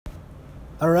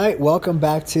All right, welcome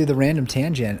back to the Random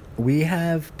Tangent. We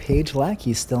have Paige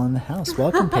Lackey still in the house.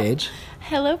 Welcome, Paige.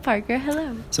 Hello, Parker.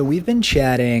 Hello. So we've been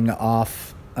chatting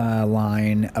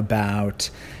offline about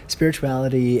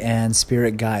spirituality and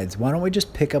spirit guides. Why don't we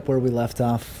just pick up where we left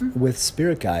off with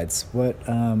spirit guides?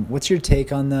 What's your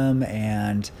take on them,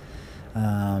 and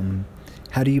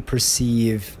how do you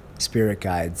perceive spirit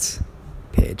guides,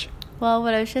 Paige? Well,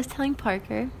 what I was just telling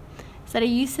Parker is that I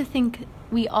used to think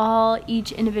we all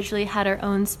each individually had our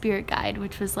own spirit guide,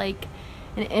 which was like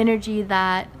an energy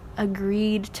that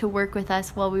agreed to work with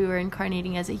us while we were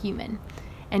incarnating as a human,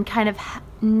 and kind of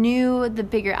knew the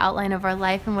bigger outline of our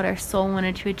life and what our soul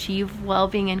wanted to achieve while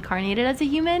being incarnated as a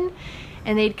human.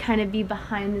 And they'd kind of be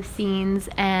behind the scenes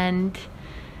and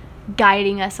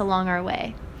guiding us along our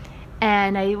way.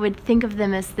 And I would think of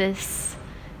them as this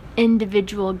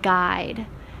individual guide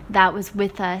that was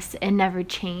with us and never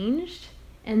changed.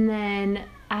 And then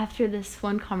after this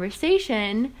one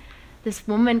conversation, this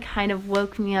woman kind of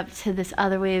woke me up to this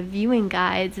other way of viewing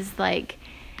guides. Is like,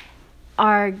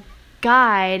 our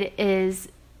guide is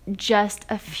just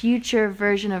a future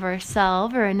version of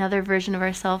ourselves, or another version of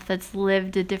ourselves that's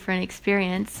lived a different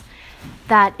experience,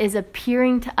 that is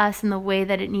appearing to us in the way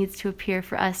that it needs to appear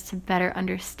for us to better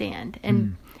understand.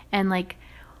 And like,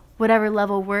 whatever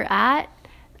level we're at,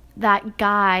 that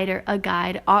guide or a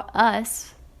guide,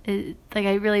 us, like,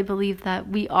 I really believe that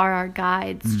we are our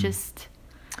guides. Just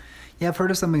Yeah, I've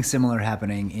heard of something similar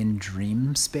happening in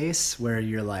dream space, where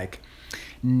you're like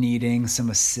needing some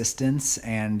assistance,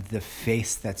 and the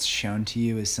face that's shown to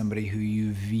you is somebody who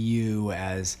you view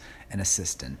as an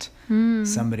assistant,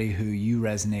 somebody who you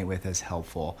resonate with as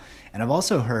helpful. And I've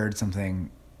also heard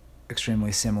something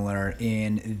extremely similar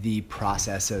in the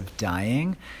process of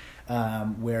dying,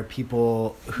 where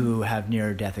people who have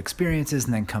near-death experiences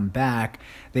and then come back,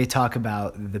 they talk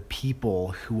about the people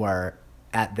who are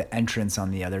at the entrance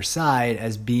on the other side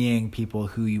as being people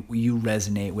who you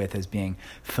resonate with as being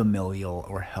familial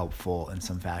or helpful in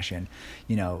some fashion.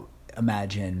 You know,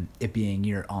 imagine it being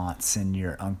your aunts and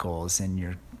your uncles and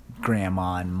your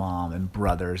grandma and mom and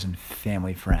brothers and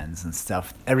family friends and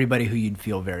stuff. Everybody who you'd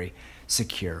feel very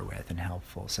secure with and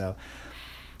helpful. So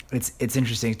it's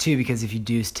interesting too, because if you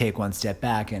do take one step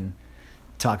back and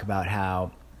talk about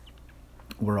how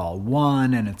we're all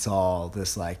one and it's all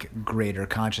this like greater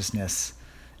consciousness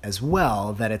as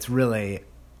well, that it's really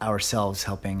ourselves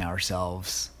helping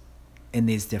ourselves in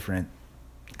these different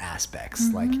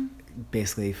aspects, like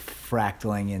basically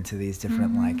fractaling into these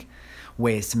different like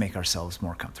ways to make ourselves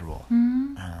more comfortable.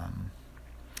 Yeah.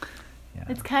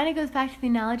 it kind of goes back to the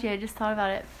analogy. I just thought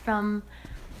about it from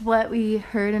what we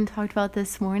heard and talked about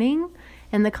this morning,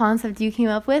 and the concept you came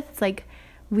up with. It's like,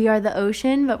 we are the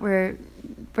ocean, but we're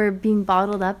being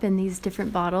bottled up in these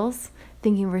different bottles,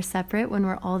 thinking we're separate when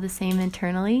we're all the same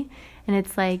internally. And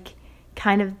it's like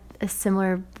kind of a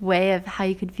similar way of how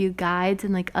you could view guides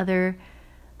and like other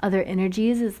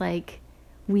energies, is like,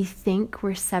 we think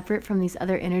we're separate from these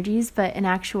other energies, but in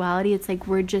actuality it's like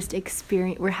we're just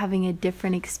we're having a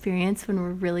different experience when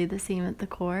we're really the same at the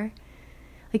core.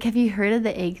 Like, have you heard of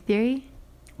the egg theory?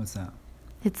 What's that?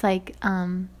 It's like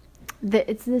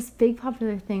it's this big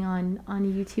popular thing on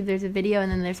YouTube. There's a video, and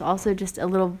then there's also just a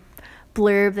little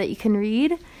blurb that you can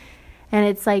read, and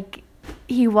it's like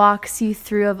he walks you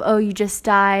through of, oh, you just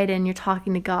died and you're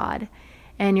talking to God,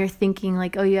 and you're thinking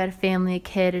like, oh, you had a family, a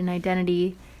kid, an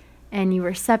identity, and you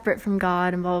were separate from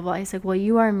God, and blah blah blah. He's like, well,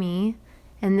 you are me,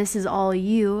 and this is all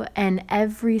you, and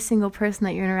every single person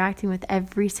that you're interacting with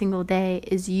every single day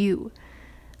is you.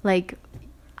 Like,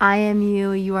 I am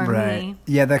you, you are me.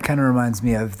 Yeah, that kind of reminds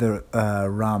me of the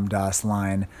Ram Dass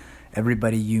line,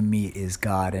 everybody you meet is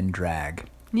God in drag.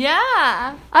 Yeah,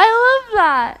 I love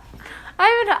that.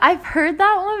 I've heard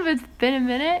that one, but it's been a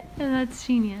minute, and that's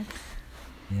genius.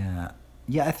 Yeah,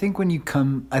 I think one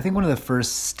of the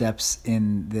first steps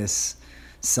in this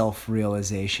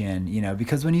self-realization,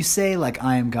 because when you say like,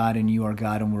 I am God and you are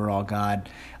God and we're all God,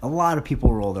 a lot of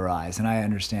people roll their eyes, and I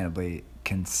understandably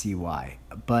can see why.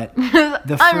 But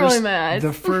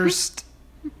the first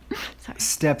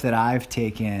step that I've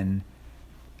taken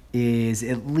is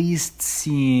at least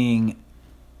seeing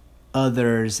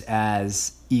others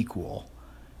as equal,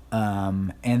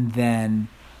 and then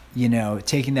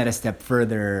taking that a step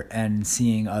further and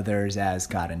seeing others as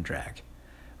God in drag,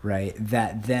 right?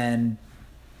 That then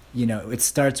it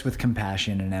starts with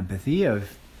compassion and empathy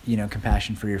of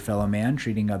compassion for your fellow man,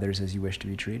 treating others as you wish to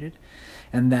be treated.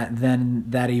 And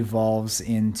that evolves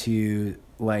into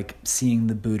like seeing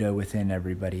the Buddha within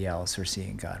everybody else, or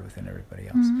seeing God within everybody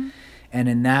else. And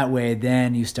in that way,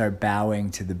 then you start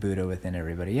bowing to the Buddha within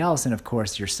everybody else. And of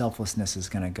course, your selflessness is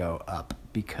going to go up,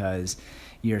 because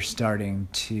you're starting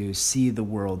to see the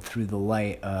world through the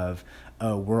light of,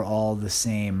 oh, we're all the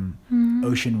same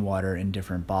ocean water in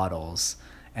different bottles.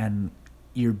 And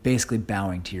you're basically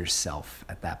bowing to yourself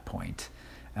at that point.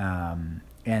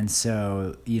 And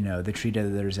so, the treat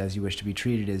others as you wish to be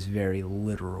treated is very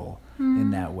literal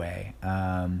in that way.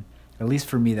 At least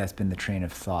for me, that's been the train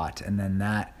of thought. And then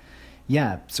that,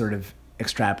 sort of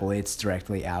extrapolates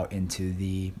directly out into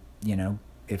the,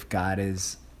 if God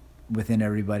is within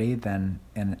everybody, then,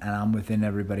 and I'm within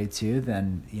everybody too,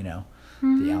 then,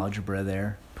 the algebra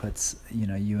there puts,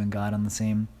 you and God on the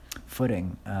same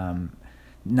footing.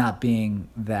 Not being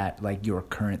that like your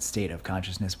current state of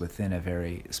consciousness within a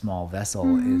very small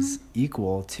vessel is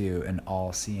equal to an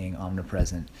all-seeing,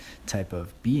 omnipresent type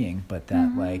of being, but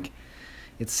that like,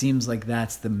 it seems like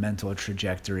that's the mental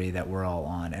trajectory that we're all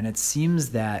on. And it seems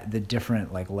that the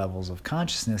different like levels of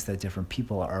consciousness that different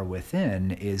people are within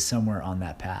is somewhere on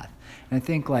that path. And I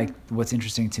think like what's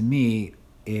interesting to me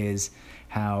is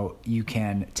how you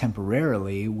can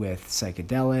temporarily with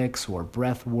psychedelics or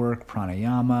breath work,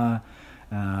 pranayama,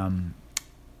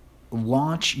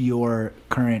 launch your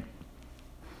current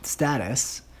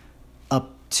status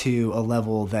up to a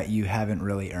level that you haven't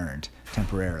really earned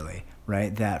temporarily,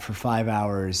 right? That for 5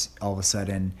 hours, all of a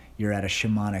sudden, you're at a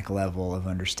shamanic level of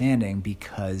understanding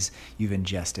because you've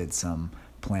ingested some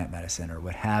plant medicine or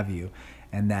what have you.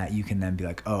 And that you can then be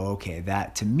like, oh, okay,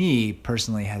 that to me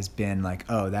personally has been like,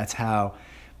 oh, that's how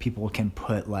people can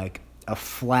put like a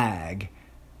flag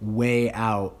way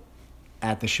out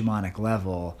at the shamanic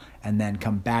level and then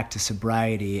come back to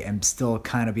sobriety and still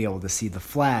kind of be able to see the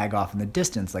flag off in the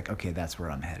distance, like, okay, that's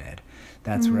where I'm headed.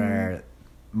 That's where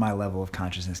my level of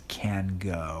consciousness can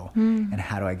go. And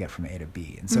how do I get from A to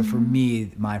B? And so for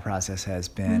me, my process has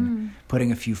been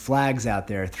putting a few flags out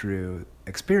there through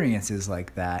experiences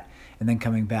like that, and then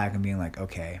coming back and being like,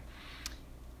 okay,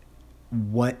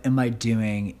 what am I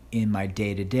doing in my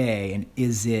day-to-day, and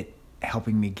is it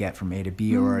helping me get from A to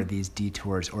B, or are these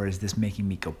detours, or is this making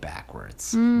me go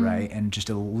backwards, right? And just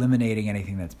eliminating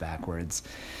anything that's backwards,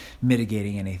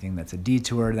 mitigating anything that's a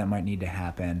detour that might need to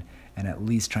happen, and at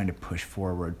least trying to push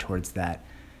forward towards that,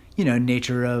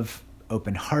 nature of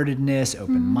open-heartedness,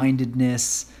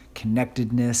 open-mindedness,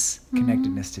 connectedness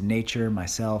to nature,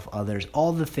 myself, others,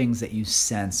 all the things that you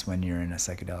sense when you're in a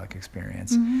psychedelic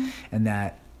experience. And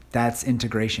that's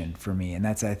integration for me. And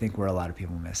that's, I think, where a lot of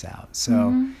people miss out.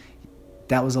 So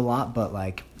that was a lot, but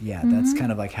like, that's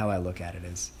kind of like how I look at it,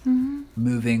 is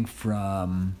moving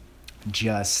from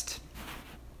just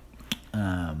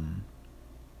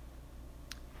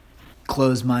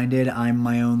closed-minded, I'm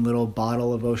my own little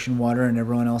bottle of ocean water and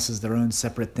everyone else is their own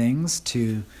separate things,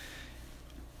 to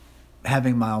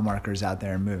having mile markers out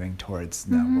there and moving towards,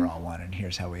 no, we're all one, and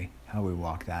here's how we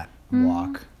walk that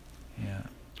walk.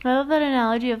 I love that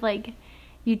analogy of like,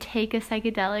 you take a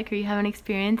psychedelic or you have an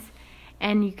experience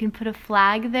and you can put a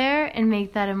flag there and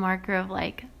make that a marker of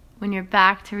like, when you're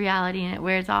back to reality and it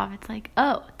wears off, it's like,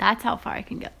 oh, that's how far I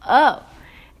can go. Oh,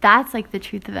 that's like the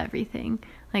truth of everything.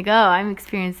 Like, oh, I'm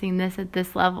experiencing this at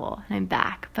this level and I'm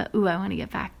back, but ooh, I want to get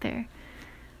back there.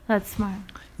 That's smart.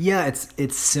 Yeah,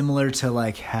 it's similar to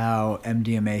like how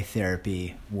MDMA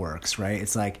therapy works, right?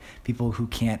 It's like people who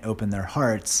can't open their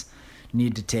hearts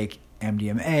need to take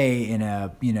MDMA in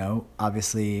a,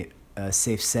 obviously a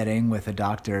safe setting with a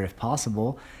doctor if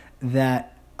possible,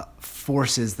 that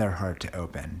forces their heart to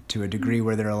open to a degree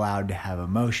where they're allowed to have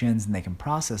emotions and they can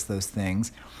process those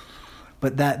things.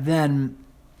 But that then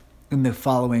in the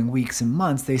following weeks and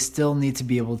months, they still need to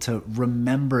be able to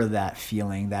remember that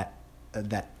feeling, that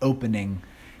opening,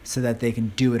 so that they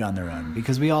can do it on their own.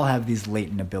 Because we all have these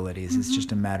latent abilities. It's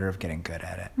just a matter of getting good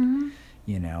at it,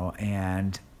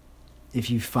 and if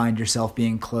you find yourself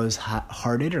being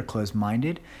closed-hearted or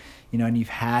closed-minded, and you've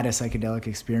had a psychedelic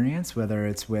experience, whether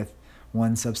it's with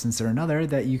one substance or another,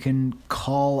 that you can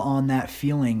call on that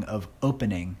feeling of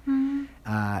opening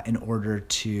in order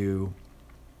to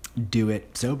do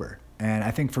it sober. And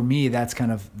I think for me, that's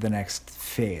kind of the next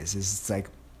phase. Is it's like,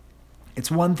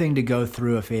 it's one thing to go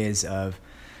through a phase of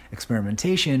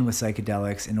experimentation with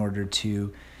psychedelics in order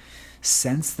to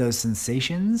sense those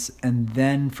sensations. And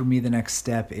then for me, the next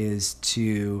step is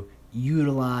to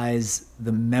utilize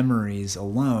the memories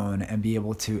alone and be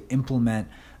able to implement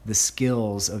the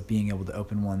skills of being able to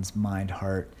open one's mind,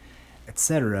 heart,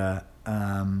 etc.,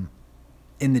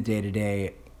 in the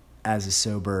day-to-day as a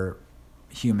sober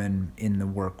human in the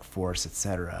workforce,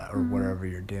 etc., or whatever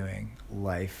you're doing,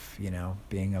 life,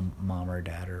 being a mom or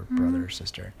dad or brother or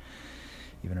sister,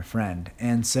 even a friend.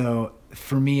 And so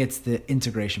for me, it's the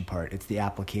integration part, it's the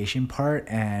application part,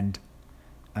 and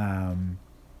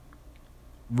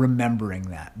remembering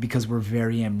that, because we're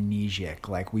very amnesic.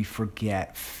 Like, we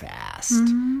forget fast.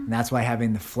 And that's why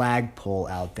having the flagpole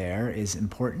out there is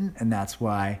important. And that's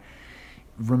why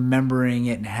remembering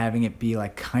it and having it be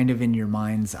like kind of in your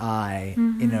mind's eye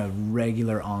in a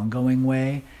regular ongoing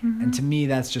way. And to me,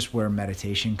 that's just where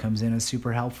meditation comes in as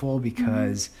super helpful,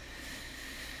 because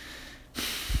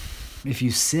if you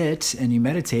sit and you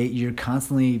meditate, you're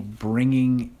constantly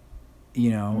bringing,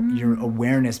 your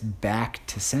awareness back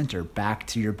to center, back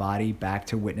to your body, back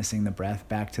to witnessing the breath,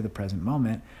 back to the present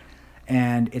moment.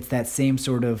 And it's that same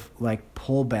sort of like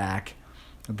pullback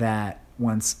that,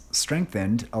 once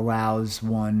strengthened, allows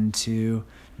one to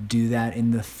do that in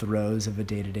the throes of a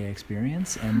day-to-day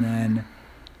experience. And then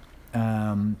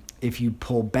if you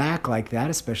pull back like that,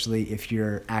 especially if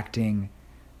you're acting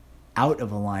out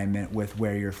of alignment with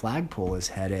where your flagpole is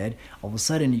headed, all of a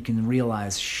sudden you can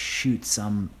realize, shoot,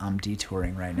 I'm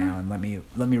detouring right now, and let me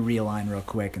realign real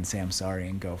quick and say I'm sorry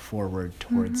and go forward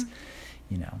towards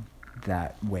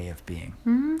that way of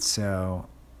being. So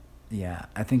yeah,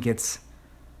 I think it's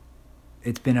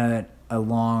been a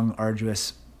long,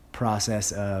 arduous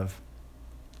process of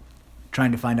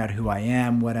trying to find out who I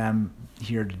am, what I'm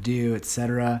here to do,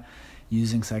 etc.,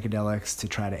 using psychedelics to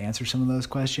try to answer some of those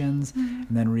questions, and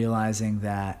then realizing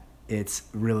that it's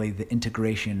really the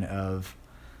integration of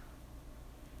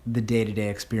the day-to-day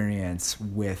experience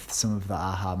with some of the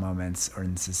aha moments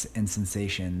and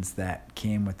sensations that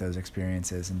came with those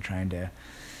experiences, and trying to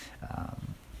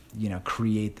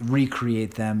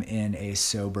recreate them in a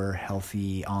sober,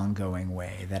 healthy, ongoing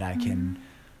way that I can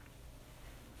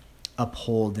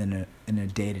uphold in a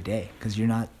day-to-day, because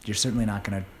you're certainly not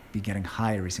going to be getting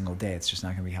high every single day. It's just not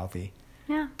going to be healthy.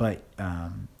 Yeah. But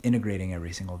integrating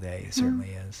every single day certainly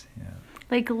is. Yeah.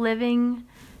 Like living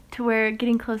to where,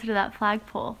 getting closer to that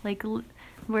flagpole, like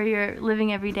where you're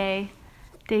living every day,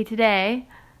 day to day,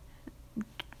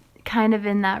 kind of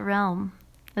in that realm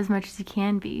as much as you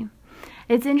can be.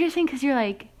 It's interesting because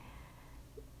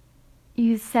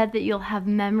you said that you'll have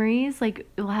memories, like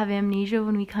we'll have amnesia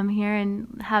when we come here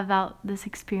and have out this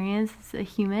experience as a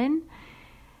human,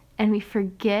 and we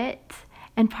forget.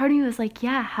 And part of me was like,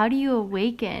 yeah, how do you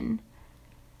awaken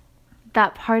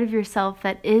that part of yourself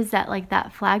that is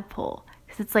that flagpole?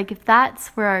 Because it's like, if that's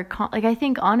where I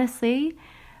think honestly,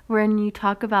 when you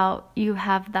talk about you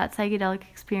have that psychedelic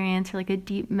experience or like a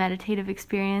deep meditative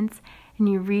experience, and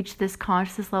you reach this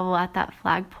consciousness level at that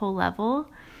flagpole level,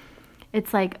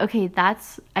 it's like, okay,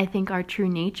 that's, I think, our true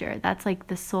nature. That's like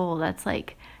the soul. That's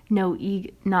like no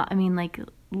ego,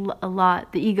 a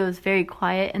lot. The ego is very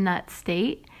quiet in that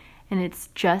state, and it's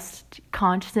just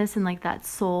consciousness and like that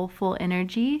soulful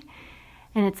energy.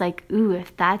 And it's like, ooh,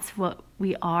 if that's what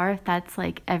we are, if that's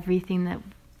like everything that,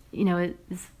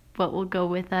 is what will go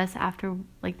with us after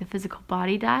like the physical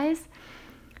body dies,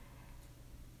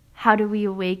 how do we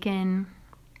awaken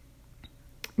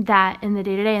that in the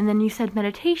day-to-day? And then you said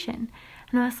meditation,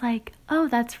 and I was like, oh,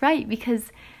 that's right,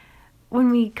 because when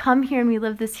we come here and we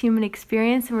live this human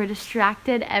experience and we're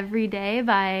distracted every day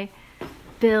by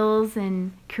bills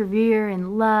and career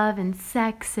and love and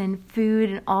sex and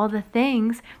food and all the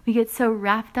things, we get so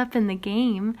wrapped up in the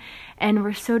game, and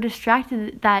we're so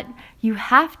distracted that you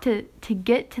have to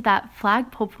get to that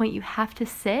flagpole point, you have to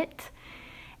sit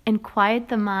and quiet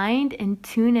the mind and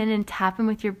tune in and tap in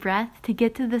with your breath to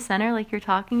get to the center, like you're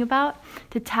talking about,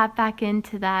 to tap back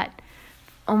into that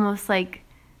almost like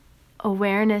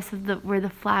awareness of where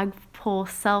the flagpole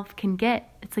self can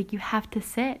get. It's like you have to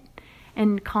sit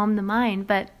and calm the mind.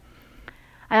 But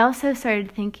I also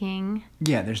started thinking,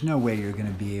 yeah, there's no way you're going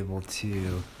to be able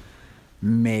to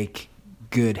make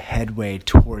good headway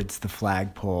towards the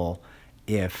flagpole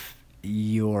if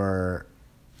your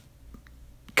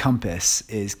compass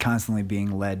is constantly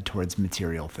being led towards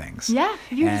material things. Yeah,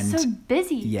 if you're just so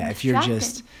busy. Yeah, if you're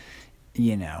just,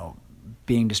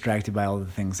 being distracted by all the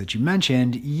things that you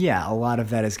mentioned, yeah, a lot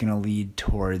of that is going to lead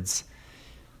towards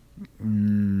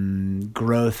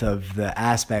growth of the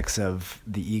aspects of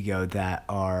the ego that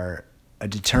are a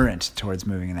deterrent towards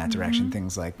moving in that direction.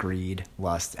 Things like greed,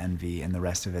 lust, envy, and the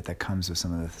rest of it that comes with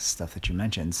some of the stuff that you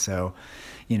mentioned. So,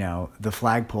 the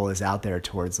flagpole is out there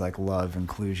towards like love,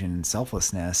 inclusion, and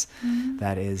selflessness.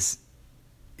 That is,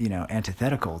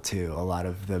 antithetical to a lot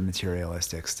of the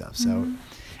materialistic stuff. So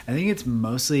I think it's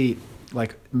mostly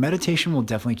like meditation will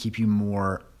definitely keep you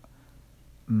more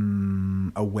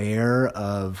aware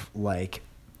of like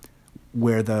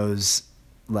where those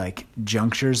like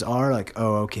junctures are, like,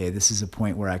 oh, okay, this is a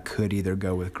point where I could either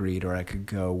go with greed or I could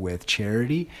go with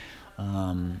charity.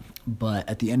 But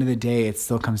at the end of the day, it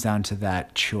still comes down to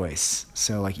that choice.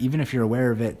 So like, even if you're aware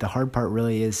of it, the hard part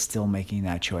really is still making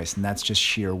that choice. And that's just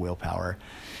sheer willpower.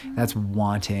 That's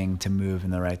wanting to move in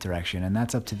the right direction. And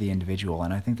that's up to the individual.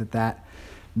 And I think that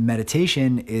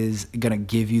meditation is going to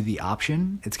give you the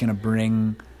option. It's going to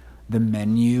bring the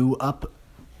menu up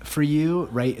for you,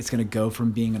 right? It's going to go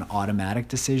from being an automatic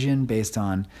decision based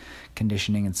on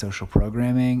conditioning and social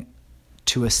programming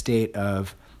to a state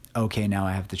of, okay, now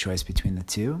I have the choice between the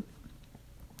two.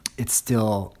 It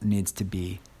still needs to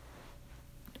be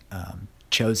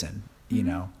chosen, you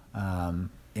know,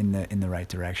 in the right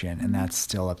direction. And that's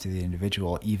still up to the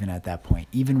individual, even at that point,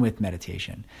 even with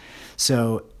meditation.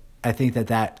 So I think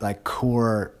that like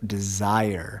core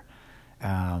desire,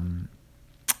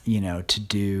 you know,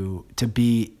 to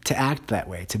act that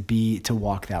way, to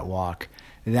walk that walk,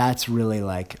 that's really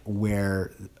like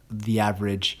where the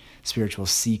average spiritual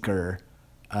seeker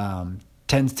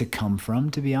tends to come from,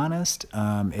 to be honest,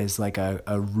 is like a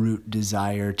root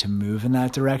desire to move in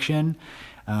that direction.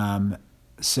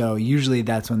 So usually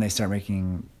that's when they start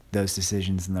making those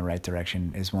decisions in the right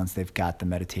direction, is once they've got the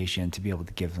meditation to be able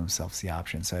to give themselves the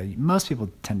option. So most people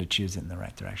tend to choose it in the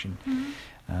right direction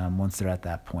once they're at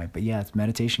that point. But yeah,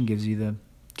 meditation gives you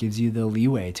the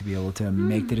leeway to be able to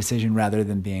make the decision rather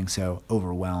than being so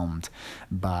overwhelmed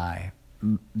by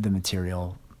the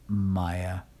material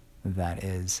Maya that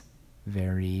is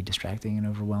very distracting and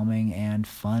overwhelming and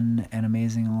fun and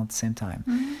amazing all at the same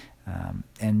time.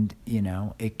 And, you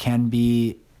know, it can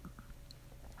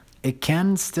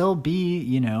still be,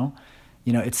 you know,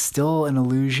 it's still an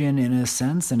illusion in a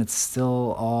sense, and it's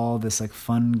still all this like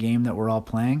fun game that we're all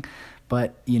playing.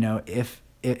 But, you know, if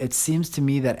it seems to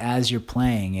me that as you're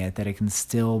playing it, that it can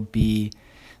still be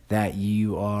that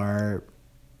you are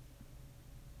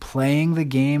playing the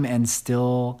game and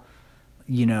still,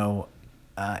 you know,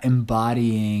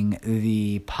 embodying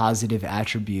the positive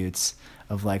attributes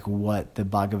of like what the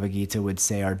Bhagavad Gita would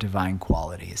say are divine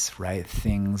qualities, right?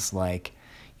 Things like,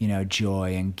 you know,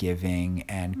 joy and giving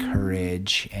and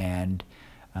courage and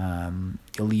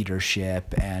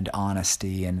leadership and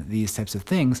honesty, and these types of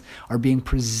things are being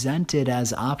presented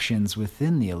as options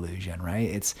within the illusion, right?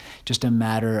 It's just a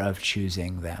matter of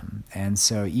choosing them. And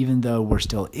so even though we're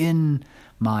still in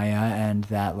Maya, and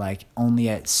that like only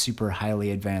at super highly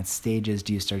advanced stages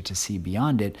do you start to see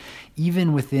beyond it,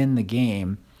 even within the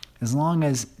game, as long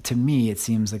as, to me, it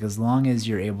seems like as long as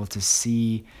you're able to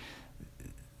see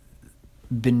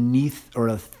beneath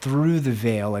or through the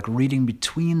veil, like reading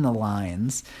between the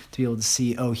lines, to be able to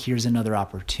see, oh, here's another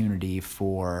opportunity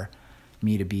for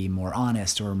me to be more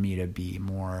honest, or me to be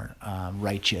more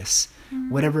righteous,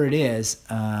 whatever it is,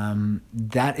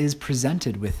 that is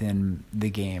presented within the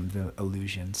game, the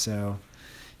illusion. So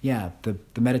yeah, the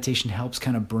meditation helps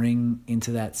kind of bring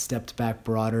into that stepped back,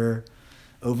 broader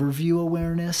overview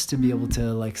awareness to be able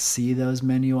to like see those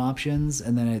menu options.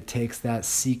 And then it takes that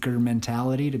seeker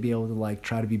mentality to be able to like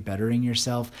try to be bettering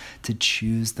yourself, to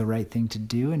choose the right thing to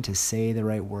do and to say the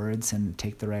right words and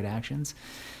take the right actions.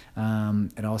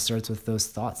 It all starts with those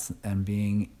thoughts and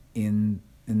being in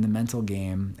the mental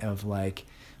game of like,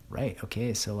 right,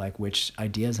 okay, so like which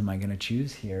ideas am I going to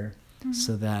choose here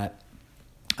so that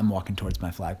I'm walking towards my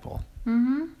flagpole?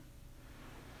 I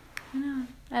know.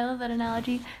 I love that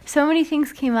analogy. So many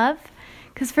things came up,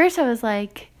 because first I was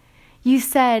like, you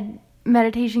said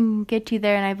meditation can get you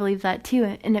there, and I believe that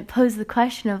too. And it posed the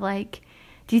question of like,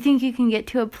 do you think you can get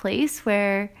to a place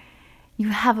where you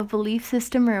have a belief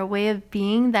system or a way of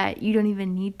being that you don't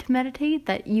even need to meditate,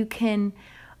 that you can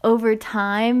over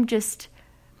time just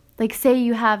like, say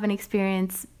you have an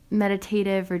experience,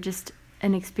 meditative or just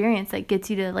an experience that gets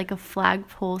you to like a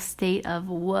flagpole state of,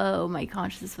 whoa, my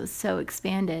consciousness was so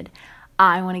expanded,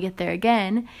 I want to get there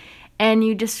again. And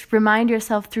you just remind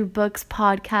yourself through books,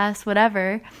 podcasts,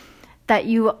 whatever, that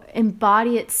you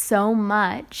embody it so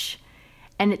much,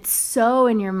 and it's so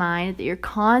in your mind that you're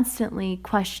constantly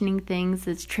questioning things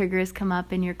as triggers come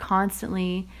up, and you're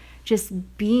constantly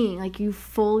just being, like you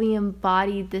fully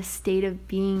embody this state of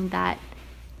being that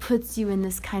puts you in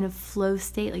this kind of flow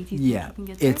state. Like, do you think you can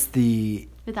get there?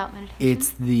 Without meditation? It's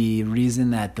the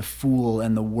reason that the Fool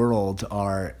and the world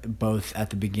are both at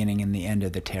the beginning and the end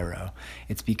of the tarot.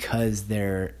 It's because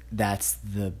that's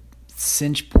the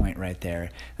cinch point right there.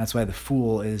 That's why the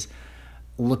Fool is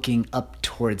looking up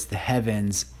towards the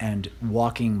heavens and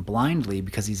walking blindly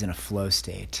because he's in a flow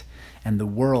state. And the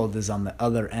world is on the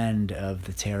other end of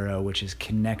the tarot, which is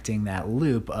connecting that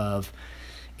loop of,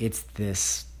 it's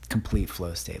this complete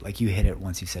flow state. Like, you hit it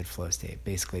once you said flow state,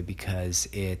 basically, because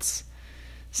it's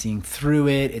seeing through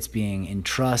it. It's being in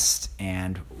trust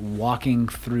and walking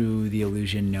through the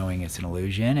illusion, knowing it's an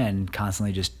illusion, and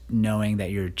constantly just knowing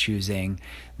that you're choosing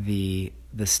the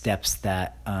steps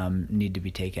that need to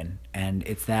be taken. And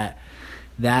it's that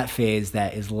phase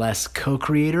that is less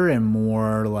co-creator and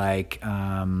more like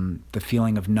the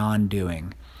feeling of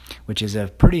non-doing, which is a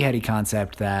pretty heady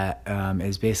concept that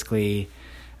is basically,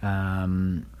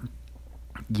 that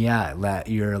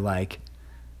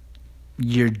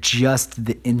you're just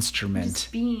the instrument.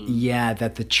 Just being. Yeah,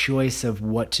 that the choice of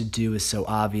what to do is so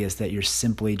obvious that you're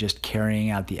simply just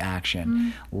carrying out the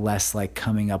action, less like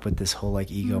coming up with this whole like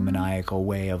egomaniacal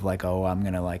way of like, oh, I'm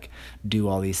going to like do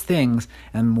all these things,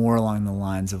 and more along the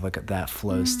lines of like that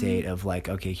flow state of like,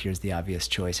 okay, here's the obvious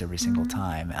choice every single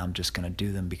time. I'm just going to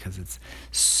do them because it's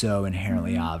so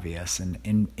inherently obvious and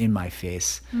in my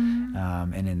face,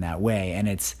 and in that way. And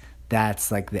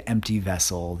that's like the empty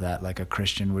vessel that like a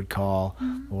Christian would call,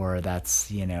 or that's,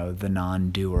 the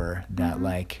non-doer that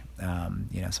like,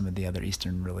 some of the other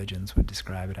Eastern religions would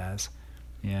describe it as.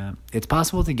 Yeah. It's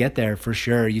possible to get there for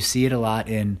sure. You see it a lot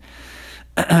in,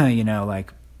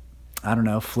 like, I don't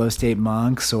know, flow state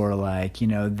monks, or like,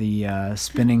 the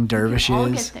spinning dervishes. We all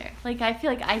get there. Like, I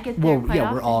feel like I get there quite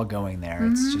often. We're all going there.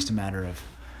 It's just a matter of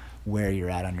where you're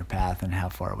at on your path and how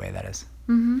far away that is.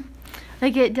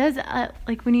 Like it does,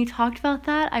 like when you talked about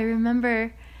that, I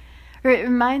remember, or it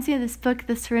reminds me of this book,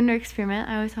 The Surrender Experiment.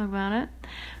 I always talk about it,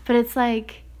 but it's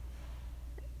like,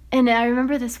 and I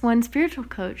remember this one spiritual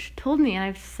coach told me, and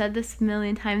I've said this a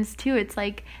million times too, it's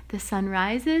like the sun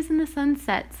rises and the sun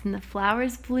sets, and the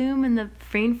flowers bloom, and the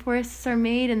rainforests are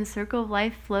made, and the circle of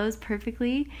life flows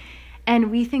perfectly, and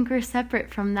we think we're separate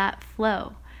from that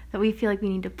flow. That we feel like we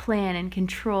need to plan and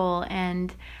control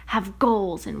and have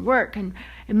goals and work, and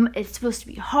it's supposed to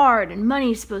be hard, and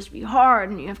money is supposed to be hard,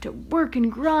 and you have to work and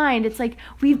grind. It's like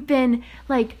we've been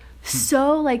like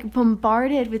so like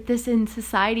bombarded with this in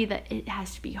society that it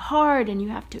has to be hard, and you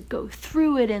have to go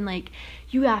through it, and like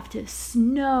you have to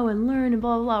know and learn and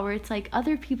blah blah blah. Where it's like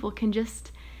other people can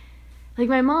just, like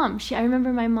my mom. I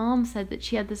remember my mom said that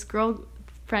she had this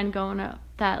girlfriend going up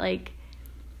that like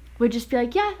would just be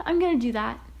like, yeah, I'm gonna do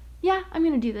that. Yeah, I'm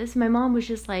going to do this. And my mom was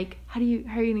just like, how are you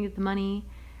going to get the money?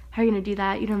 How are you going to do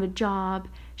that? You don't have a job.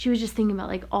 She was just thinking about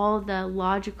like all the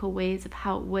logical ways of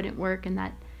how it wouldn't work, and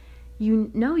that you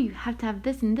have to have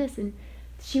this and this. And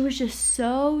she was just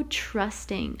so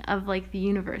trusting of like the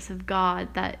universe, of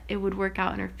God, that it would work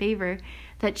out in her favor,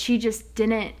 that she just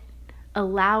didn't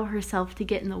allow herself to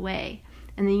get in the way.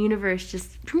 And the universe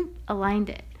just aligned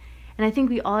it. And I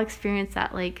think we all experience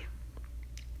that, like,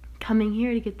 coming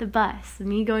here to get the bus,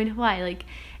 me going to Hawaii. Like,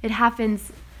 it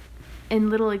happens in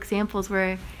little examples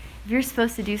where if you're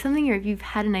supposed to do something, or if you've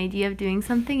had an idea of doing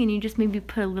something and you just maybe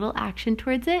put a little action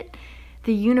towards it,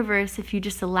 the universe, if you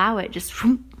just allow it, just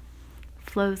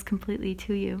flows completely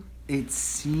to you. It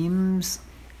seems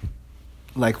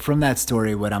like from that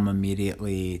story, what I'm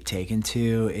immediately taken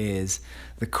to is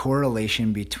the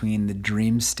correlation between the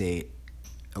dream state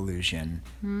illusion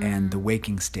and the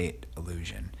waking state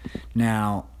illusion.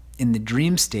 Now, in the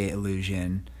dream state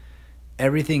illusion,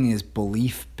 everything is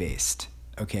belief based.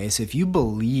 Okay, so if you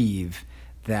believe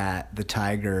that the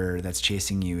tiger that's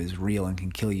chasing you is real and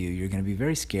can kill you, you're going to be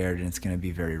very scared, and it's going to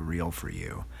be very real for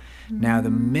you. Now, the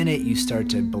minute you start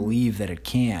to believe that it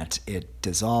can't, it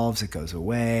dissolves, it goes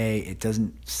away,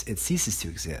 it ceases to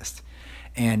exist.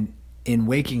 And in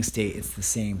waking state, it's the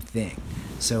same thing.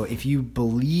 So if you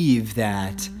believe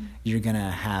that you're going to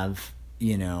have,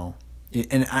 and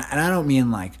I don't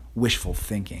mean like wishful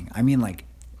thinking. I mean like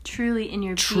truly in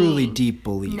your being, deep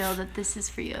belief. Know that this is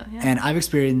for you. Yeah. And I've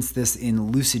experienced this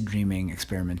in lucid dreaming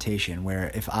experimentation,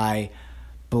 where if I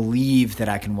believe that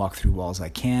I can walk through walls, I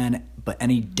can, but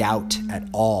any doubt at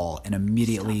all, and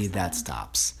immediately that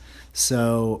stops.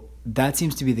 So that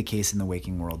seems to be the case in the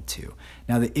waking world too.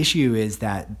 Now, the issue is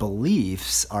that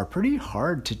beliefs are pretty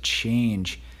hard to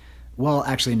change. Well,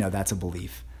 actually, no, that's a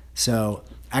belief. So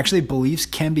actually, beliefs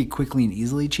can be quickly and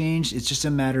easily changed. It's just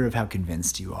a matter of how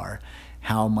convinced you are,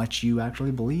 how much you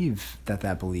actually believe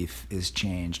that belief is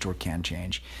changed or can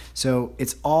change. So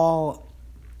it's all...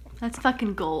 That's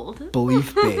fucking gold.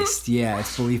 Belief-based. Yeah,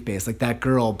 it's belief-based. Like that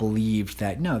girl believed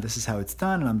that, no, this is how it's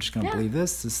done, and I'm just going to believe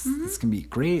this. This can be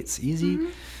great. It's easy.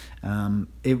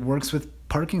 It works with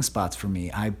parking spots for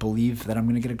me. I believe that I'm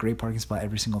going to get a great parking spot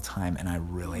every single time, and I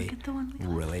really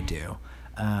do.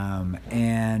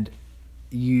 And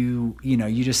you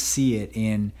just see it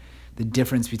in the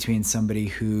difference between somebody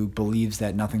who believes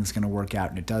that nothing's going to work out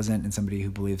and it doesn't, and somebody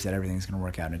who believes that everything's going to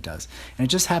work out and it does. And it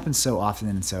just happens so often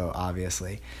and so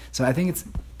obviously. So I think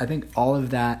all of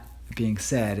that being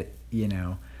said,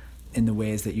 in the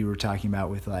ways that you were talking about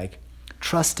with like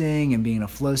trusting and being in a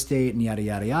flow state and yada,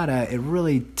 yada, yada, it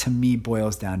really, to me,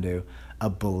 boils down to a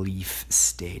belief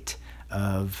state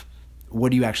of what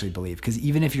do you actually believe? Because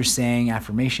even if you're saying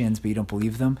affirmations but you don't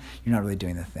believe them, you're not really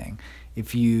doing the thing.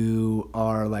 If you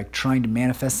are like trying to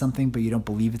manifest something but you don't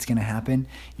believe it's going to happen,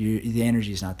 the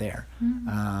energy is not there.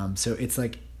 So it's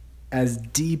like as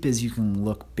deep as you can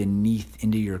look beneath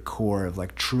into your core of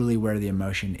like truly where the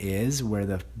emotion is, where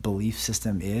the belief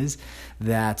system is,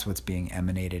 that's what's being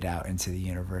emanated out into the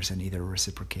universe and either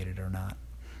reciprocated or not.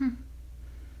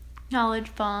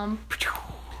 Knowledge bomb.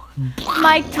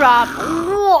 Mic drop.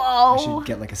 Whoa. I should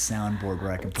get like a soundboard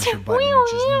where I can push a button and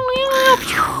just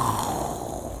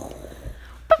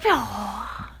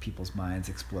people's minds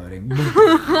exploding.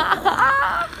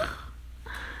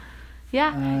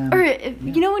 Yeah.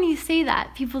 You know, when you say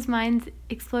that, people's minds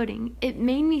exploding, it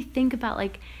made me think about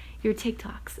like your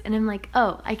TikToks. And I'm like,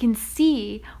 oh, I can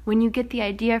see when you get the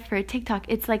idea for a TikTok,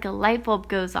 it's like a light bulb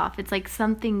goes off. It's like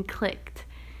something clicked.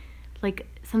 Like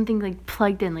something like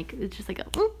plugged in. Like it's just like a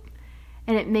whoop,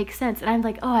 and it makes sense. And I'm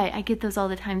like, oh, I get those all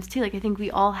the times too. Like I think we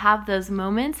all have those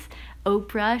moments.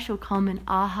 Oprah, she'll call them an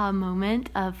aha moment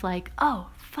of like, oh,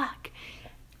 fuck.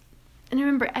 And I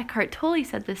remember Eckhart Tolle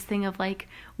said this thing of like,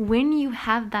 when you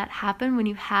have that happen, when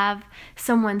you have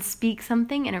someone speak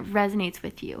something and it resonates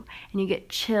with you and you get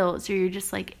chills or you're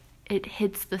just like, it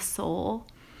hits the soul,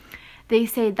 they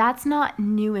say that's not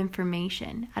new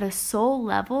information. At a soul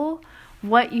level,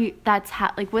 what's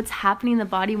happening in the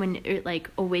body when it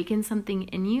like awakens something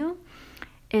in you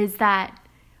is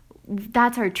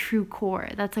that's our true core.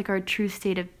 That's like our true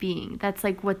state of being. That's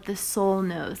like what the soul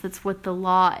knows. That's what the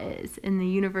law is in the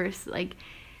universe. Like,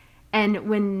 and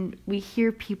when we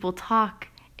hear people talk,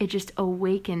 it just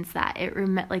awakens that.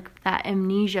 Like that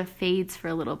amnesia fades for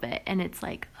a little bit, and it's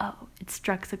like, oh, it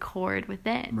strikes a chord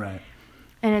within. Right.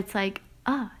 And it's like,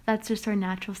 oh, that's just our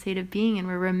natural state of being, and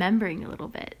we're remembering a little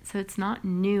bit. So it's not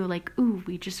new. Like, ooh,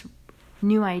 we just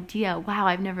new idea. Wow,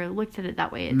 I've never looked at it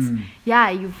that way. It's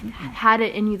yeah, you've had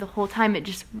it in you the whole time. It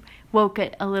just woke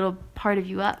a little part of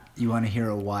you up. You want to hear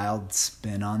a wild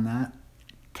spin on that?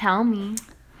 Tell me.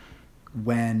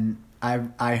 When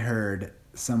I heard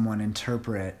someone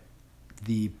interpret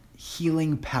the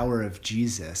healing power of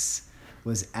Jesus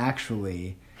was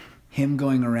actually him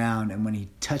going around, and when he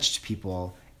touched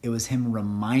people, it was him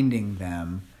reminding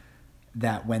them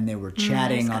that when they were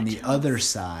chatting on the other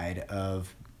side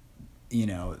of, you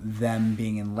know, them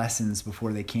being in lessons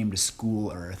before they came to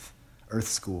school, earth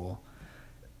school,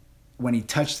 when he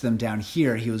touched them down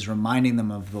here, he was reminding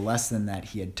them of the lesson that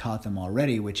he had taught them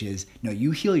already, which is, no,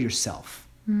 you heal yourself.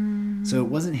 So it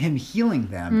wasn't him healing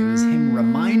them, it was him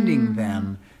reminding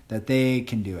them that they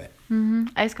can do it.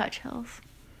 I just got chills.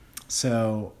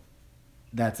 So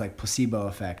that's like placebo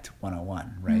effect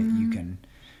 101, right? You can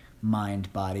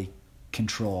mind, body,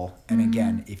 control, and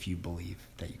again, if you believe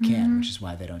that you can, which is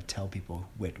why they don't tell people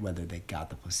whether they got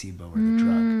the placebo or the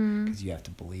drug, because you have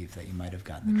to believe that you might have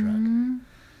gotten the drug.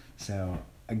 So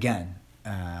again,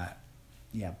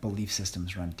 belief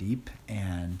systems run deep,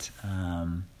 and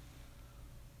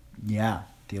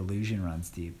the illusion runs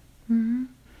deep. It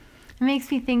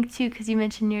makes me think too, because you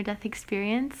mentioned near-death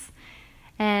experience,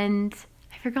 and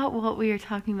I forgot what we were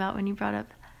talking about when you brought up.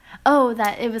 Oh,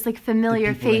 that it was like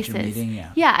familiar faces. That you're meeting,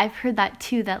 yeah, I've heard that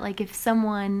too. That like if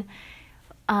someone,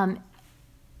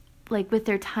 like with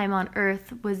their time on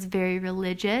Earth was very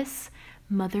religious,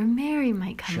 Mother Mary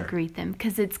might come and greet them,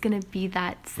 because it's gonna be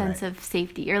that sense of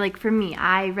safety. Or like for me,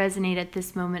 I resonate at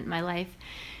this moment in my life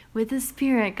with a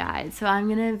spirit guide, so I'm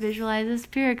gonna visualize a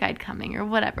spirit guide coming or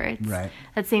whatever. It's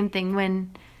that same thing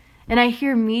when. And I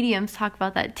hear mediums talk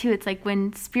about that too. It's like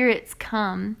when spirits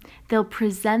come, they'll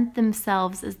present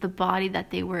themselves as the body that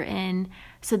they were in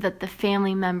so that the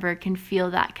family member can feel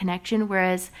that connection,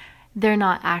 whereas they're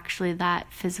not actually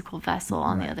that physical vessel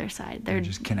on the other side. They're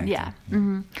just connected. Yeah.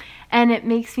 And it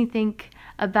makes me think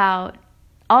about,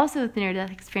 also with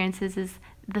near-death experiences, is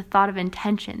the thought of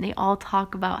intention. They all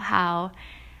talk about how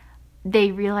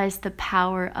they realize the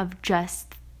power of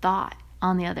just thought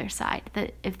on the other side,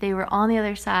 that if they were on the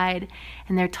other side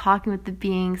and they're talking with the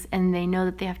beings and they know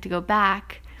that they have to go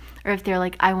back, or if they're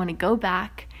like, I want to go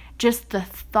back, just the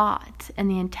thought and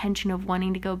the intention of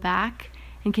wanting to go back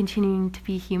and continuing to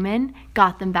be human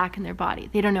got them back in their body.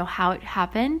 They don't know how it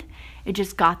happened, it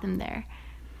just got them there.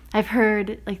 I've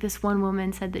heard like this one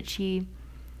woman said that she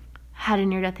had a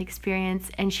near-death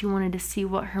experience and she wanted to see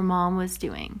what her mom was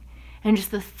doing. And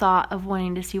just the thought of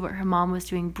wanting to see what her mom was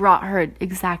doing brought her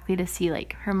exactly to see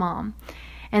like her mom.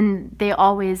 And they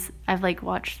always, I've like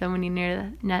watched so many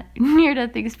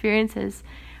near-death experiences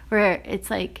where it's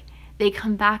like they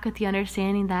come back with the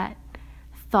understanding that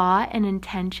thought and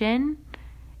intention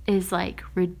is like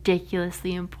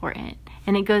ridiculously important.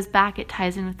 And it goes back, it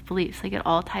ties in with beliefs. Like it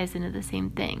all ties into the same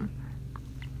thing.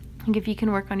 Like if you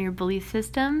can work on your belief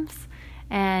systems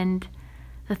and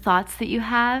the thoughts that you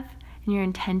have and your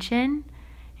intention,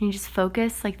 and you just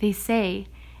focus, like they say,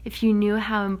 if you knew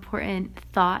how important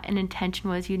thought and intention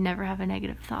was, you'd never have a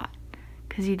negative thought,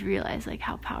 because you'd realize like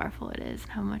how powerful it is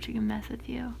and how much it can mess with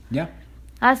you. Yeah.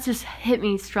 That's just hit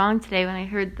me strong today when I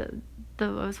heard I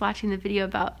was watching the video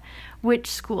about Witch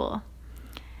School,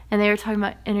 and they were talking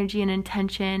about energy and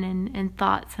intention and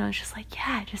thoughts, and I was just like,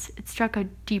 yeah, it struck a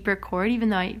deeper chord, even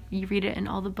though you read it in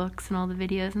all the books and all the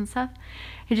videos and stuff.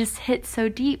 It just hit so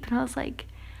deep, and I was like,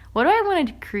 what do I want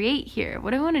to create here?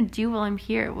 What do I want to do while I'm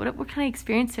here? What kind of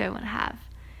experience do I want to have?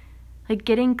 Like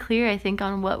getting clear, I think,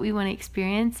 on what we want to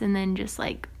experience, and then just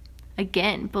like,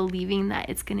 again, believing that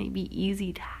it's going to be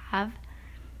easy to have.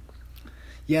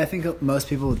 Yeah, I think most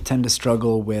people tend to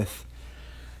struggle with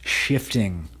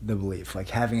shifting the belief, like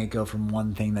having it go from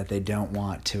one thing that they don't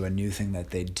want to a new thing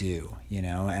that they do,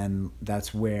 and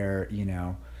that's where,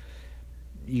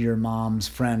 your mom's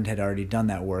friend had already done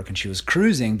that work and she was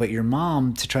cruising, but your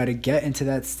mom, to try to get into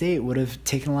that state, would have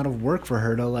taken a lot of work for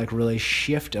her to like really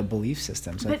shift a belief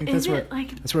system. So but I think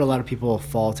that's where a lot of people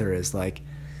falter, is like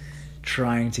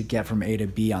trying to get from A to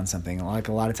B on something. Like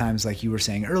a lot of times, like you were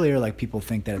saying earlier, like people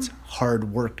think that it's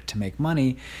hard work to make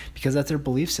money because that's their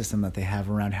belief system that they have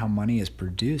around how money is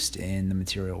produced in the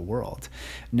material world.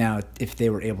 Now, if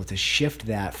they were able to shift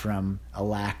that from a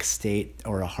lack state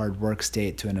or a hard work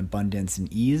state to an abundance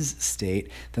and ease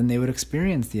state, then they would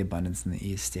experience the abundance and the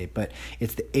ease state. But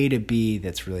it's the A to B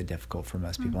that's really difficult for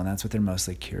most people, and that's what they're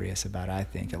mostly curious about, I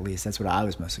think. At least that's what I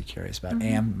was mostly curious about,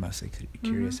 am mostly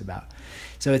curious about.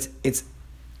 So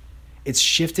it's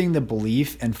shifting the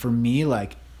belief, and for me,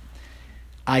 like,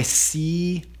 I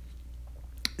see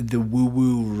the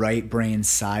woo-woo right brain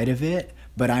side of it,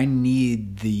 but I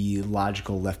need the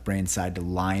logical left brain side to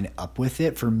line up with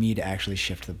it for me to actually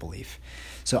shift the belief.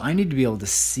 So I need to be able to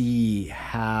see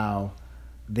how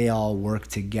they all work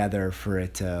together for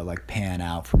it to like pan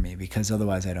out for me, because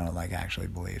otherwise I don't like actually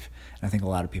believe. And I think a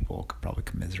lot of people could probably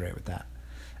commiserate with that.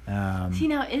 See,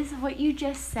 now is what you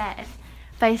just said,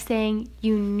 by saying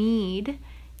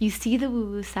you see the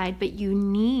woo-woo side, but you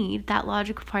need that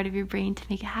logical part of your brain to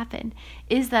make it happen.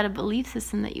 Is that a belief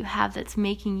system that you have that's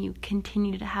making you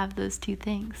continue to have those two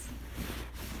things?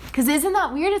 Because isn't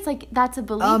that weird? It's like that's a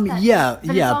belief. But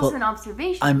it's also an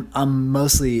observation. I'm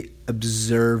mostly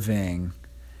observing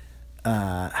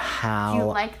how. Do you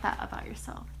like that about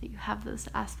yourself, that you have those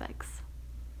aspects?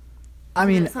 I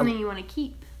mean, it's something you want to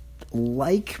keep.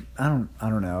 I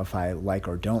don't know if I like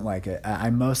or don't like it.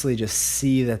 I mostly just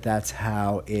see that that's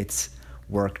how it's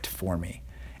worked for me,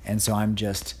 and so I'm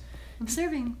just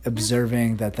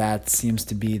observing that seems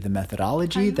to be the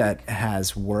methodology that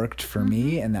has worked for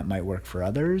me and that might work for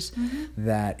others.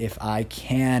 That if I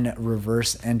can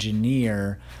reverse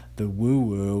engineer the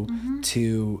woo-woo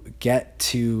to get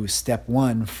to step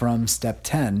 1 from step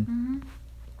 10,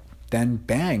 then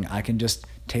bang, I can just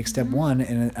take step 1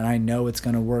 and I know it's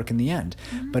going to work in the end.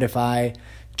 But if I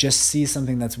just see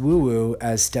something that's woo-woo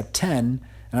as step 10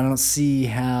 and I don't see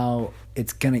how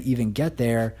it's going to even get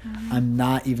there, I'm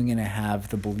not even going to have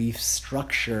the belief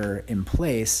structure in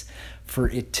place for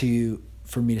me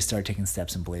to start taking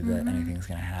steps and believe that anything's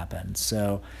going to happen.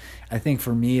 So I think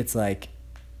for me, it's like,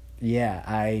 yeah,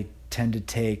 I tend to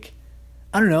take,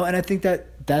 I don't know. And I think I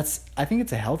think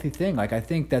it's a healthy thing. Like, I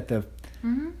think that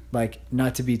like,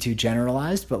 not to be too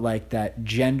generalized, but like that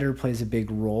gender plays a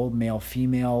big role, male,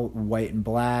 female, white and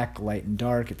black, light and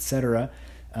dark, etc.,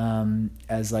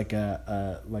 as like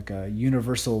a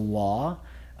universal law,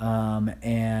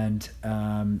 and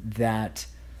that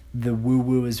the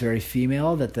woo-woo is very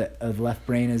female, that the left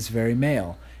brain is very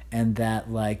male, and that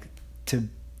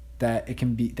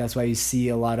that's why you see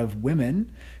a lot of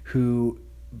women who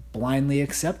blindly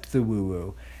accept the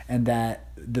woo-woo, and that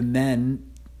the men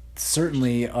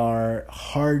certainly are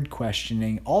hard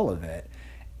questioning all of it.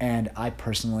 And I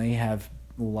personally have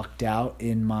lucked out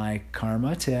in my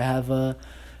karma to have a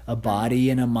body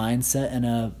and a mindset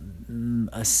and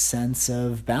a sense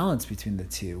of balance between the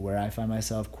two, where I find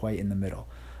myself quite in the middle.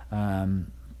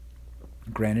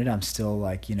 Granted, I'm still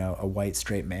like, a white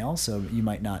straight male, so you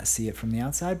might not see it from the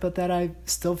outside, but that I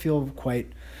still feel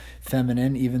quite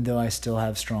feminine, even though I still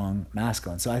have strong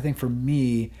masculine. So I think for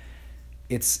me,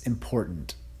 it's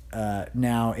important.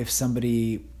 Now, if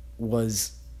somebody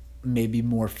was maybe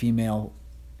more female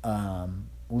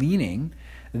leaning,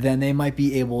 then they might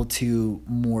be able to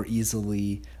more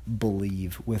easily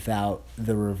believe without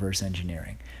the reverse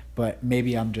engineering. But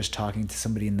maybe I'm just talking to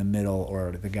somebody in the middle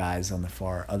or the guys on the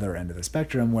far other end of the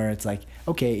spectrum where it's like,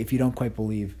 okay, if you don't quite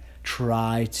believe,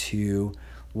 try to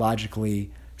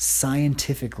logically,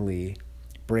 scientifically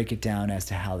break it down as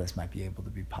to how this might be able to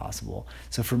be possible.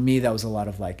 So for me, that was a lot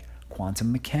of like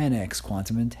quantum mechanics,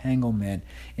 quantum entanglement,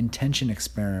 intention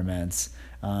experiments,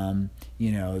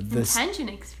 intention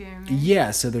experiments.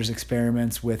 Yeah, so there's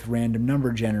experiments with random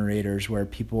number generators where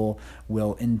people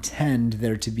will intend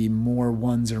there to be more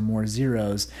ones or more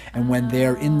zeros, and when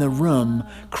they're in the room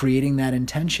creating that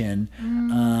intention,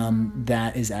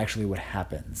 that is actually what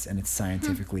happens, and it's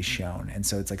scientifically shown. And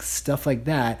so it's like stuff like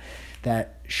that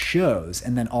shows.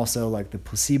 And then also like the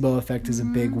placebo effect is a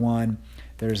big one.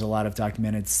 There's a lot of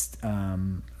documented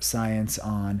science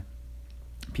on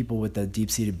people with the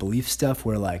deep-seated belief stuff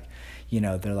where like,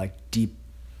 they're like deep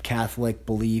Catholic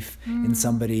belief in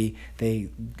somebody. They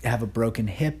have a broken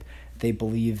hip. They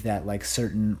believe that like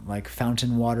certain like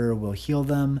fountain water will heal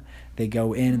them. They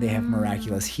go in and they have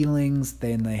miraculous healings.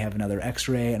 Then they have another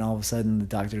x-ray and all of a sudden the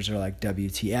doctors are like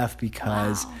WTF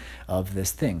because of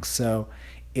this thing. So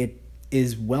it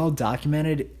is well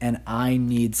documented, and I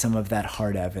need some of that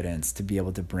hard evidence to be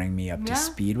able to bring me up to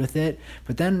speed with it.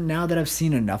 But then now that I've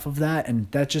seen enough of that, and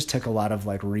that just took a lot of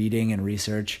like reading and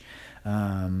research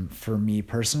for me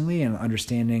personally, and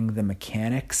understanding the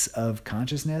mechanics of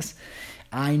consciousness,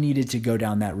 I needed to go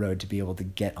down that road to be able to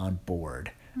get on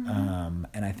board. And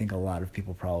I think a lot of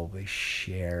people probably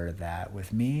share that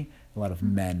with me. A lot of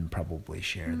men probably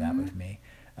share that with me.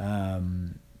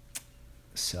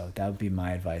 So that would be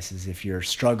my advice, is if you're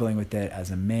struggling with it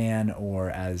as a man or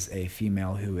as a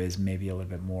female who is maybe a little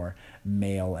bit more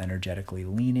male energetically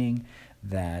leaning,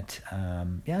 that,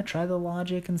 try the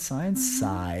logic and science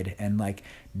side and like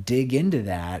dig into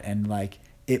that, and like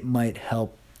it might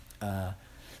help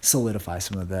solidify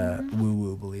some of the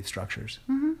woo-woo belief structures.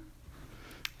 I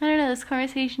don't know, this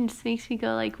conversation just makes me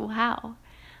go like, wow,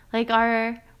 like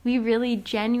are we really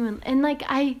genuine? And like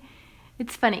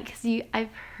it's funny because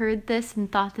I've heard this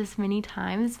and thought this many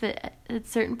times, but at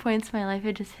certain points in my life,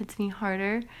 it just hits me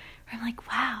harder. Where I'm like,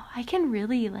 wow, I can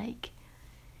really like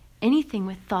anything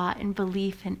with thought and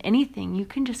belief and anything. You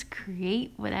can just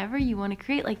create whatever you want to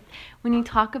create. Like when you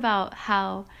talk about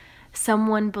how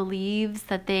someone believes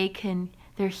that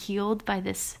they're healed by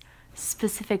this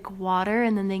specific water,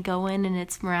 and then they go in and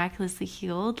it's miraculously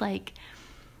healed. Like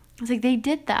it's like they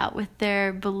did that with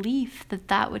their belief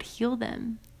that would heal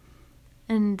them.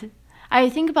 And I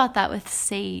think about that with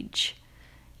sage.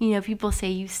 People say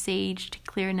use sage to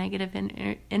clear negative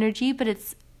energy, but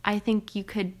I think you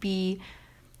could be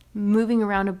moving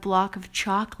around a block of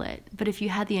chocolate, but if you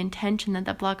had the intention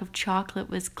that block of chocolate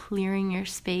was clearing your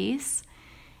space,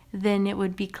 then it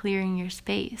would be clearing your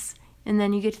space. And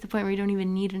then you get to the point where you don't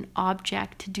even need an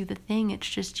object to do the thing. It's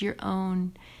just your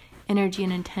own energy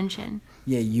and intention.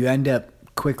 Yeah, you end up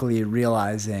quickly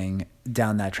realizing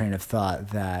down that train of thought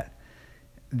that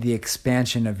the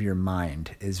expansion of your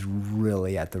mind is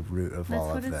really at the root of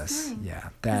all of this. Doing. Yeah.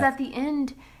 Because at the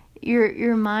end,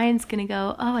 your mind's going to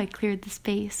go, oh, I cleared the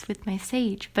space with my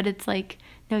sage. But it's like,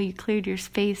 no, you cleared your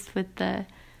space with the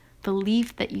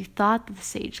belief that you thought that the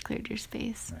sage cleared your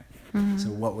space. Right. Mm-hmm. So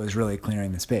what was really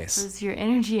clearing the space? It was your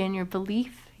energy and your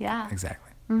belief. Yeah.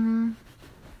 Exactly. Mm-hmm.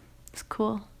 It's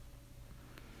cool.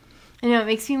 It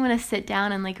makes me want to sit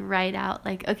down and like write out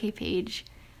like, okay, Paige,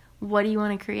 what do you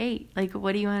want to create? Like,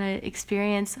 what do you want to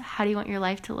experience? How do you want your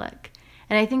life to look?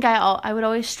 And I think I would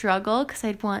always struggle because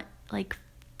I'd want like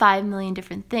 5 million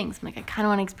different things. I'm like, I kind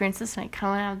of want to experience this, and I kind of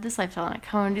want to have this lifestyle, and I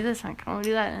kind of want to do this, and I kind of want to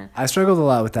do that. I struggled a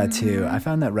lot with that too. I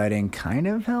found that writing kind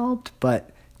of helped, but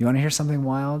you want to hear something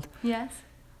wild? Yes.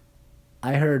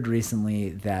 I heard recently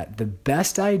that the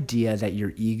best idea that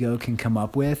your ego can come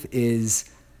up with is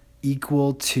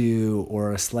equal to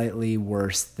or slightly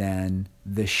worse than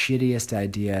the shittiest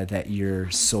idea that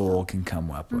your soul can come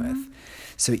up with.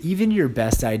 So even your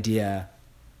best idea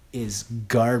is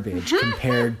garbage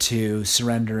compared to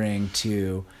surrendering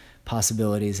to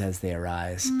possibilities as they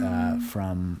arise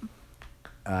from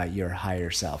your higher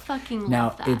self. Fucking love now,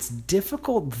 that. It's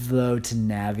difficult, though, to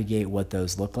navigate what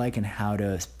those look like and how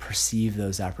to perceive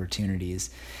those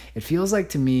opportunities. It feels like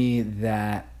to me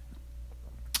that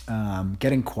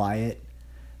getting quiet,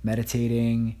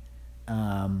 meditating,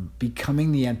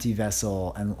 becoming the empty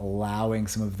vessel and allowing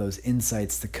some of those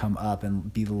insights to come up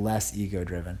and be less ego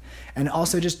driven, and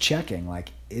also just checking like,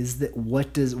 where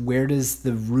does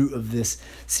the root of this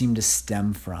seem to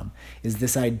stem from? Is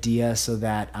this idea so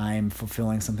that I'm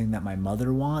fulfilling something that my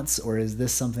mother wants, or is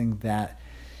this something that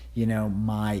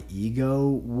my ego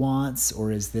wants,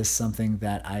 or is this something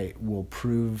that I will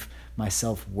prove my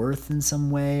self-worth in some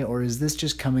way, or is this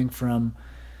just coming from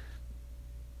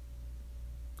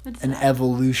What's an that?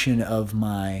 evolution of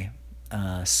my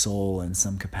soul in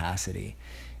some capacity.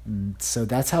 And so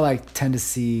that's how I tend to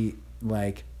see,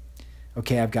 like,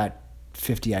 okay, I've got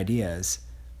 50 ideas.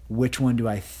 Which one do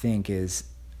I think is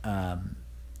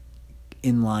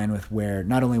in line with where,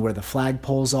 not only where the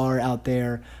flagpoles are out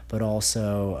there, but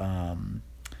also,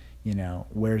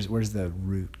 where's the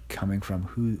root coming from?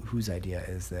 Whose idea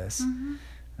is this? Mm-hmm.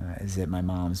 Is it my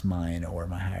mom's, mine, or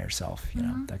my higher self?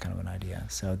 That kind of an idea.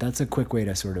 So that's a quick way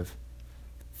to sort of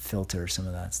filter some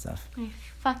of that stuff. I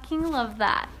fucking love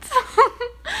that.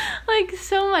 Like,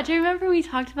 so much. I remember we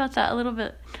talked about that a little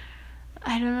bit,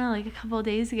 I don't know, like a couple of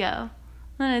days ago.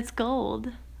 And it's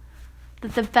gold.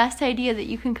 That the best idea that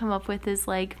you can come up with is,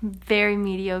 like, very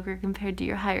mediocre compared to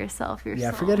your higher self, your Yeah,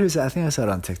 I soul. forget who's. I think I saw it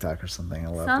on TikTok or something. I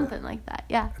loved Something it. like that,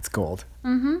 yeah. It's gold.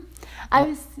 Mm-hmm.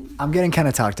 I'm getting kind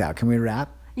of talked out. Can we wrap?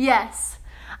 Yes.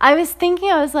 I was thinking,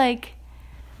 I was like,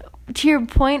 to your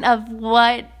point of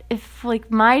what, if, like,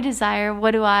 my desire,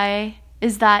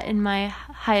 is that in my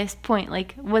highest point?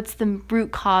 Like, what's the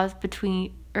root cause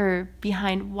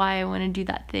behind why I want to do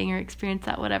that thing or experience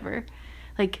that, whatever.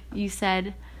 Like you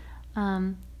said,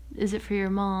 is it for your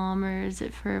mom or is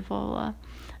it for blah, blah, blah?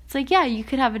 It's like, yeah, you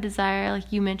could have a desire,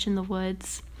 like you mentioned the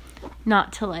woods,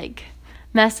 not to, like,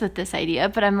 mess with this idea,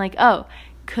 but I'm like, oh,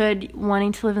 could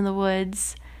wanting to live in the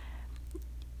woods,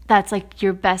 that's, like,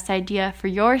 your best idea for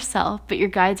yourself, but your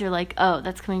guides are like, oh,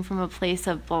 that's coming from a place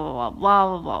of blah, blah,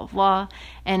 blah, blah, blah, blah.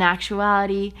 In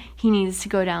actuality, he needs to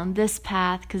go down this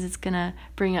path because it's going to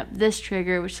bring up this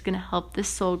trigger, which is going to help this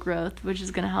soul growth, which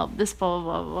is going to help this blah,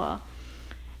 blah, blah, blah.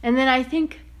 And then I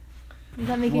think, does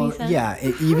that make any sense? Yeah,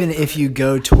 even if you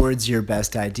go towards your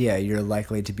best idea, you're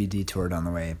likely to be detoured on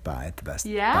the way by the best.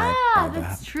 Yeah,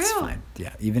 that's true. It's fine.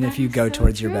 Yeah, even if you go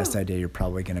towards your best idea, you're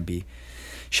probably going to be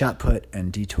shot put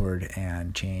and detoured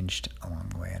and changed along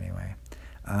the way anyway.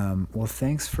 Well,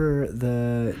 thanks for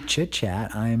the chit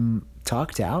chat. I'm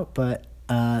talked out, but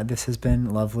this has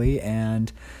been lovely,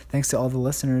 and thanks to all the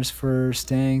listeners for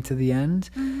staying to the end.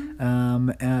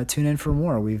 Mm-hmm. Tune in for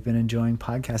more. We've been enjoying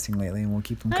podcasting lately, and we'll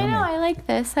keep them coming. I know, I like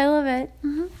this. I love it.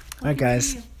 Mm-hmm. All right,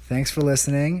 guys. Thanks for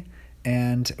listening,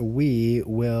 and we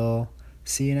will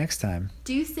see you next time.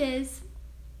 Deuces.